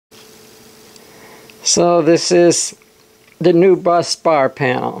So this is the new bus bar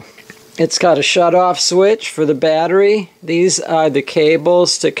panel. It's got a shut-off switch for the battery. These are the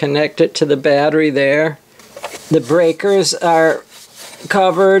cables to connect it to the battery there. The breakers are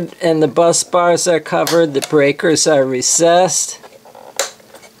covered and the bus bars are covered. The breakers are recessed.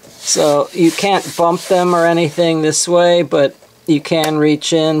 So you can't bump them or anything this way, but you can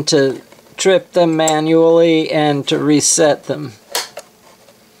reach in to trip them manually and to reset them.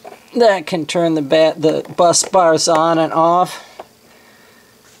 That can turn the bus bars on and off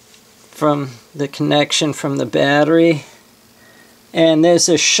from the connection from the battery. And there's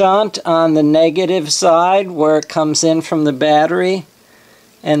a shunt on the negative side where it comes in from the battery.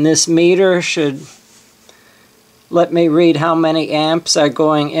 And this meter should let me read how many amps are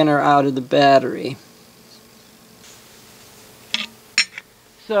going in or out of the battery.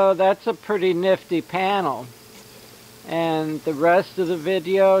 So that's a pretty nifty panel. And the rest of the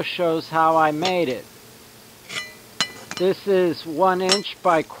video shows how I made it. This is 1 inch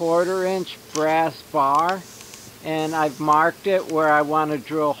by 1/4 inch brass bar, and I've marked it where I want to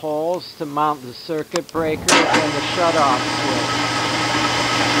drill holes to mount the circuit breakers and the shut-off switch.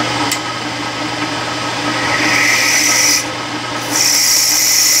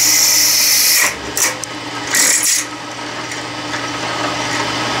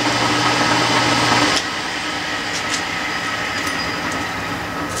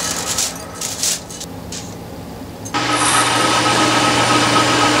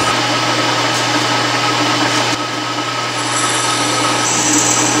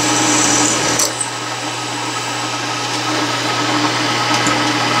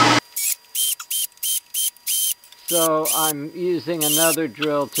 So I'm using another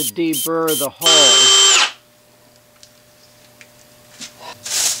drill to deburr the hole.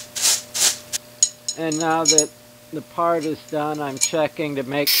 And now that the part is done, I'm checking to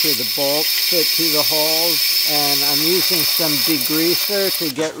make sure the bolts fit through the holes, and I'm using some degreaser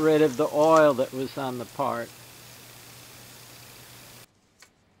to get rid of the oil that was on the part.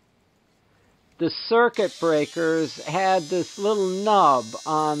 The circuit breakers had this little nub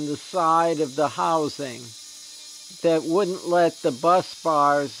on the side of the housing that wouldn't let the bus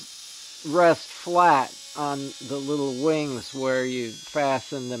bars rest flat on the little wings where you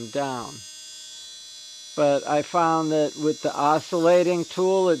fasten them down. But I found that with the oscillating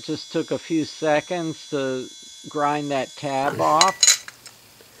tool, it just took a few seconds to grind that tab off.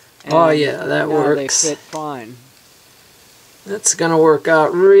 Oh yeah, that now works. They fit fine. That's gonna work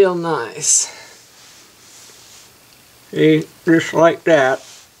out real nice. See, just like that.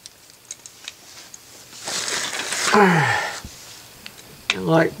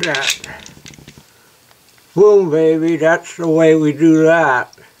 Like that. Boom, baby, that's the way we do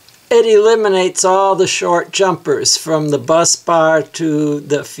that. It eliminates all the short jumpers from the bus bar to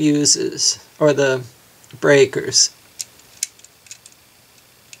the fuses, or the breakers.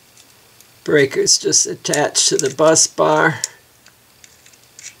 Breakers just attach to the bus bar,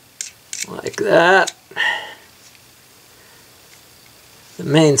 like that. The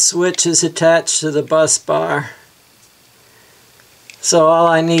main switch is attached to the bus bar. So all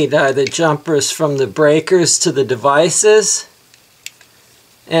I need are the jumpers from the breakers to the devices,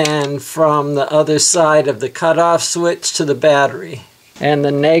 and from the other side of the cutoff switch to the battery. And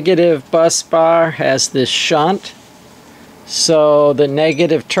the negative bus bar has this shunt, so the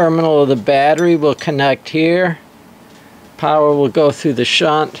negative terminal of the battery will connect here. Power will go through the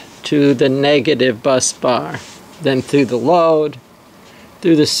shunt to the negative bus bar, then through the load,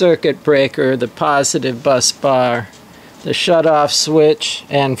 through the circuit breaker, the positive bus bar, the shut-off switch,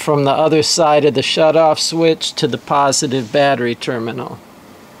 and from the other side of the shut-off switch to the positive battery terminal.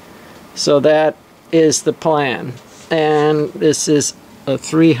 So that is the plan. And this is a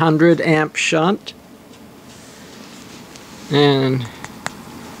 300 amp shunt and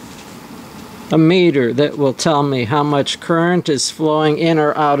a meter that will tell me how much current is flowing in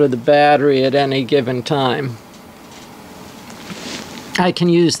or out of the battery at any given time. I can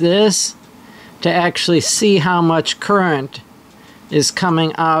use this to actually see how much current is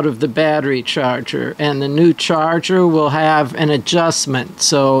coming out of the battery charger, and the new charger will have an adjustment,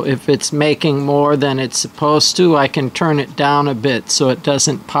 so if it's making more than it's supposed to, I can turn it down a bit so it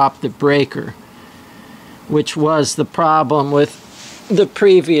doesn't pop the breaker, which was the problem with the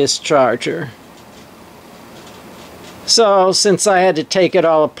previous charger. So since I had to take it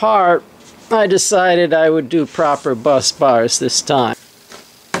all apart, I decided I would do proper bus bars this time.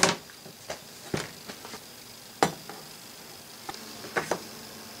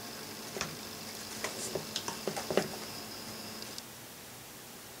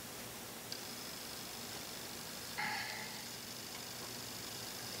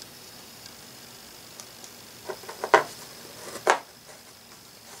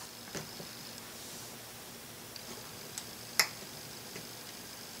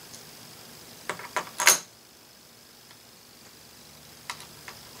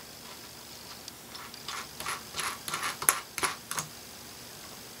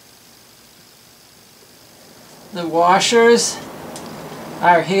 The washers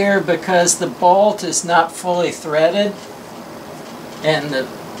are here because the bolt is not fully threaded, and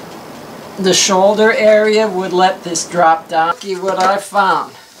the shoulder area would let this drop down. See what I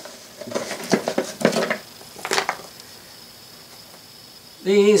found.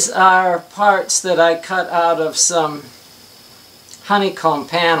 These are parts that I cut out of some honeycomb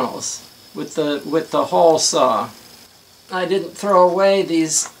panels with the hole saw. I didn't throw away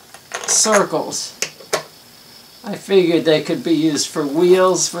these circles. I figured they could be used for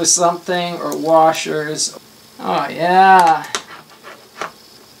wheels for something, or washers. Oh yeah.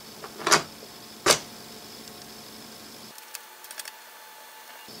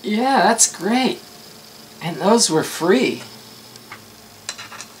 Yeah, that's great. And those were free.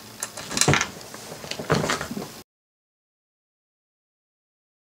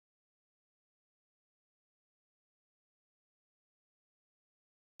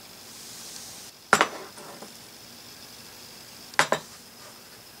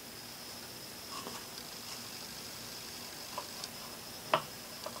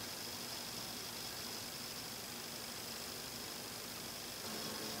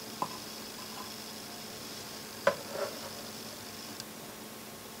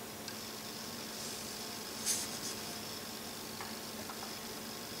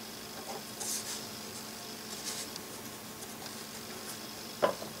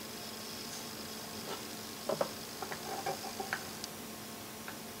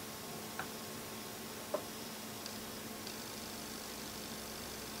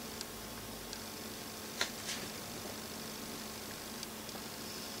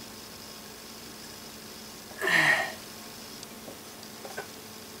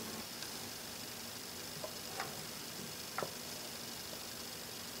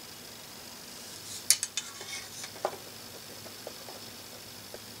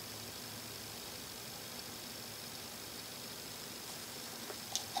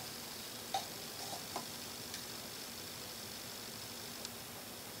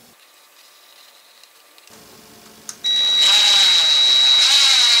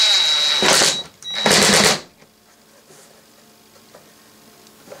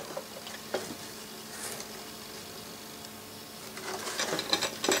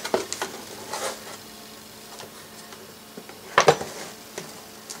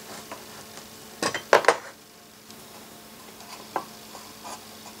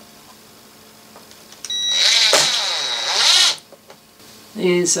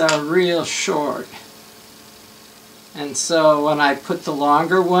 These are real short, and so when I put the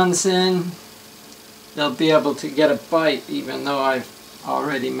longer ones in, they'll be able to get a bite even though I've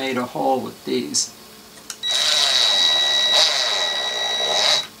already made a hole with these.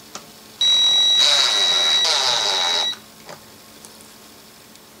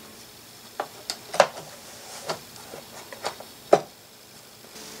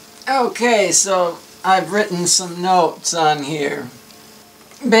 Okay, so I've written some notes on here.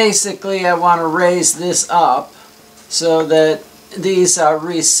 Basically, I want to raise this up so that these are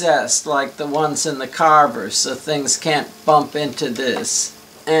recessed like the ones in the Carver, so things can't bump into this.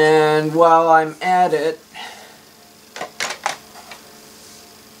 And while I'm at it,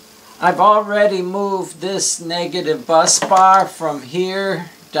 I've already moved this negative bus bar from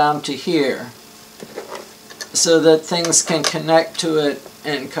here down to here so that things can connect to it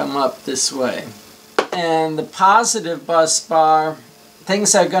and come up this way. And the positive bus bar,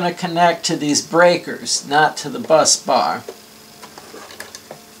 things are going to connect to these breakers, not to the bus bar.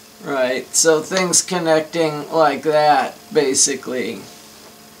 Right, so things connecting like that, basically.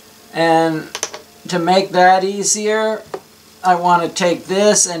 And to make that easier, I want to take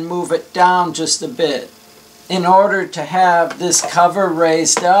this and move it down just a bit. In order to have this cover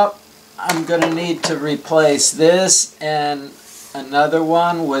raised up, I'm going to need to replace this and another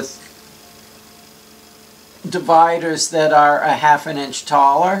one with dividers that are a ½ an inch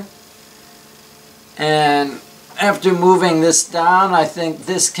taller. And after moving this down, I think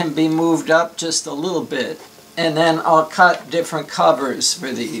this can be moved up just a little bit, and then I'll cut different covers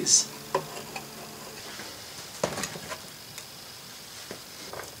for these.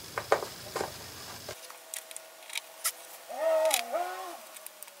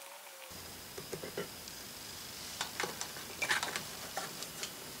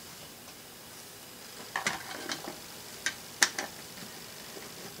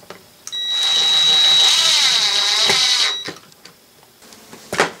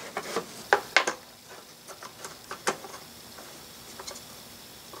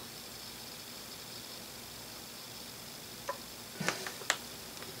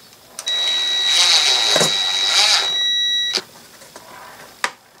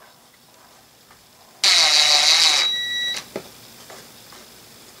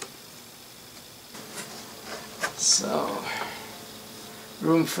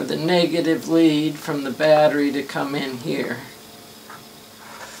 room for the negative lead from the battery to come in here.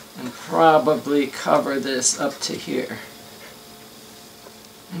 And probably cover this up to here.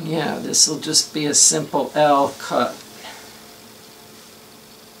 And yeah, this will just be a simple L cut.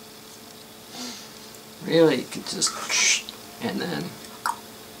 Really, you could just, and then,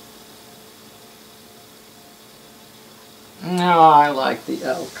 no, I like the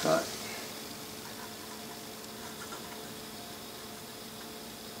L cut.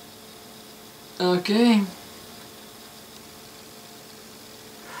 Okay.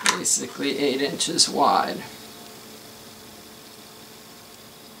 Basically 8 inches wide.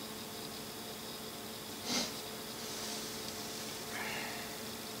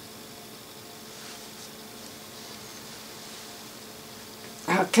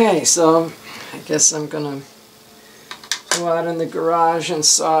 Okay, so I guess I'm gonna go out in the garage and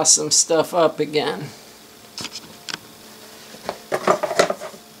saw some stuff up again.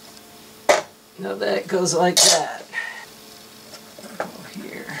 Now that goes like that. Go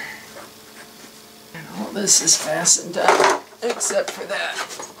here. And all this is fastened down except for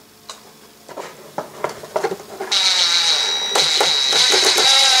that.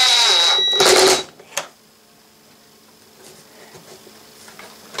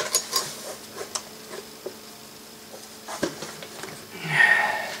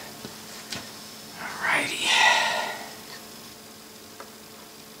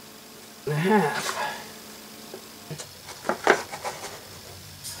 Half.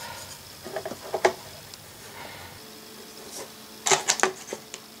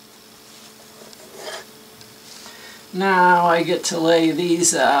 Now I get to lay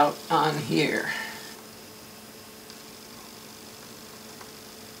these out on here.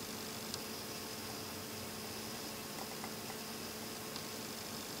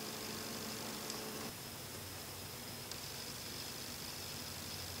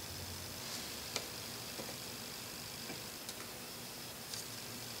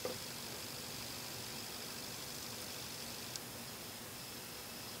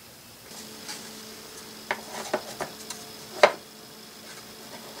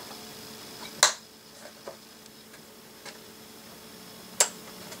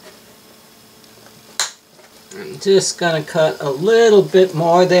 I'm just going to cut a little bit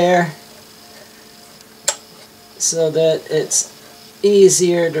more there so that it's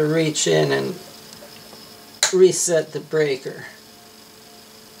easier to reach in and reset the breaker.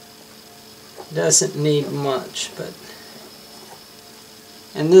 Doesn't need much, but...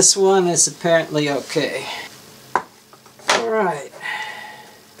 And this one is apparently okay. Alright.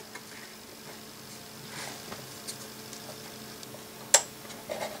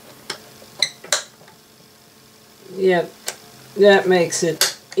 Yep, that makes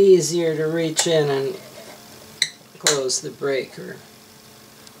it easier to reach in and close the breaker.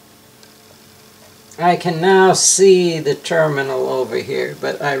 I can now see the terminal over here,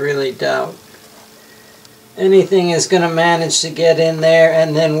 but I really doubt anything is going to manage to get in there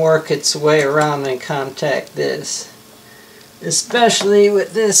and then work its way around and contact this. Especially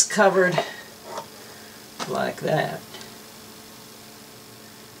with this covered like that.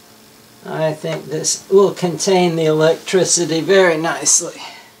 I think this will contain the electricity very nicely.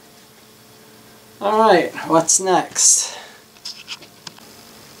 Alright, what's next?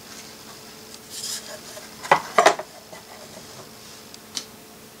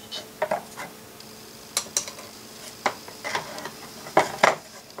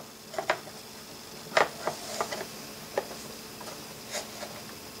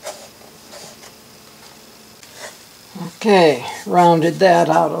 Okay, rounded that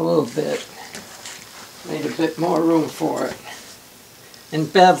out a little bit. Made a bit more room for it.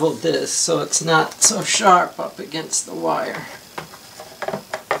 And beveled this so it's not so sharp up against the wire.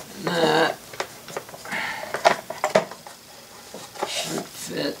 And that should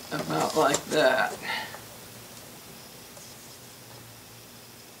fit about like that.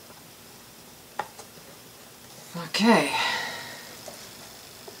 Okay.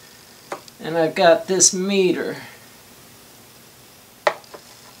 And I've got this meter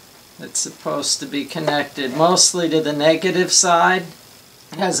that's supposed to be connected mostly to the negative side.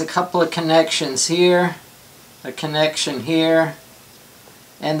 It has a couple of connections here, a connection here,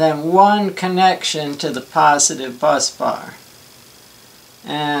 and then one connection to the positive bus bar.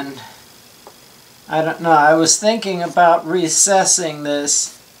 And I don't know, I was thinking about recessing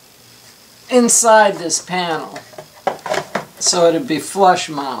this inside this panel so it'd be flush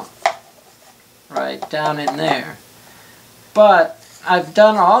mount right down in there. But I've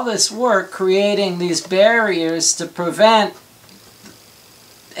done all this work creating these barriers to prevent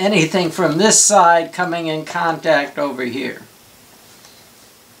anything from this side coming in contact over here.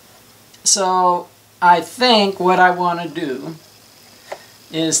 So I think what I want to do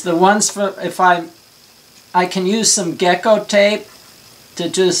is the ones for, if I can use some gecko tape to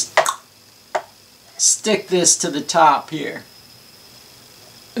just stick this to the top here.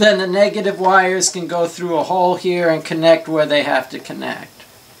 Then the negative wires can go through a hole here and connect where they have to connect.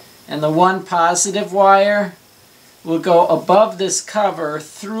 And the one positive wire will go above this cover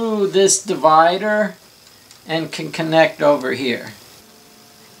through this divider and can connect over here.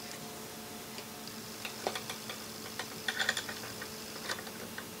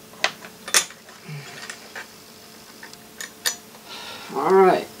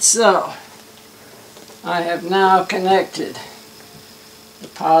 Alright, so I have now connected the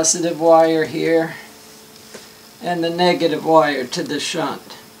positive wire here and the negative wire to the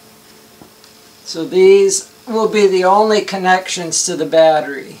shunt. So these will be the only connections to the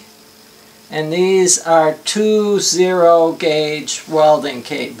battery. And these are 2 0-gauge welding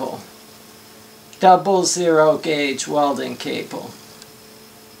cable. Double 0-gauge welding cable.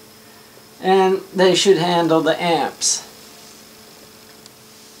 And they should handle the amps.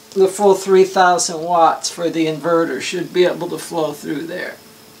 The full 3,000 watts for the inverter should be able to flow through there.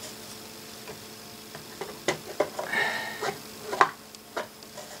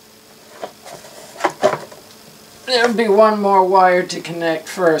 There'll be one more wire to connect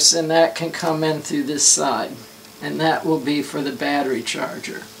first, and that can come in through this side. And that will be for the battery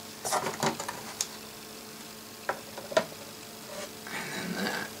charger. And then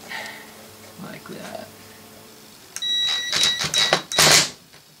that, like that.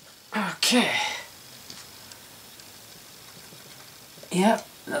 Okay. Yep,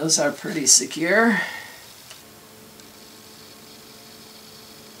 those are pretty secure.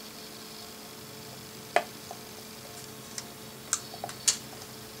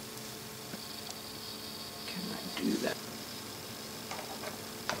 Can I do that?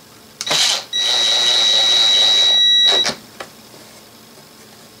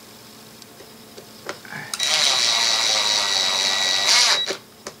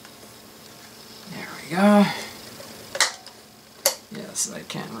 Go. Yes, I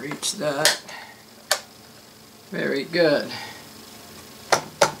can reach that. Very good.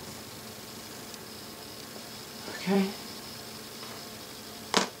 Okay.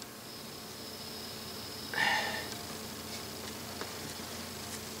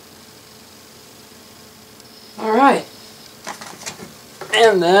 All right.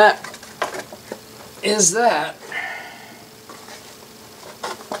 And that is that.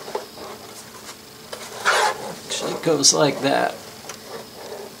 It goes like that.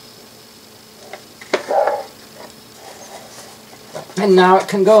 And now it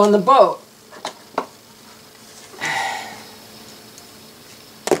can go in the boat.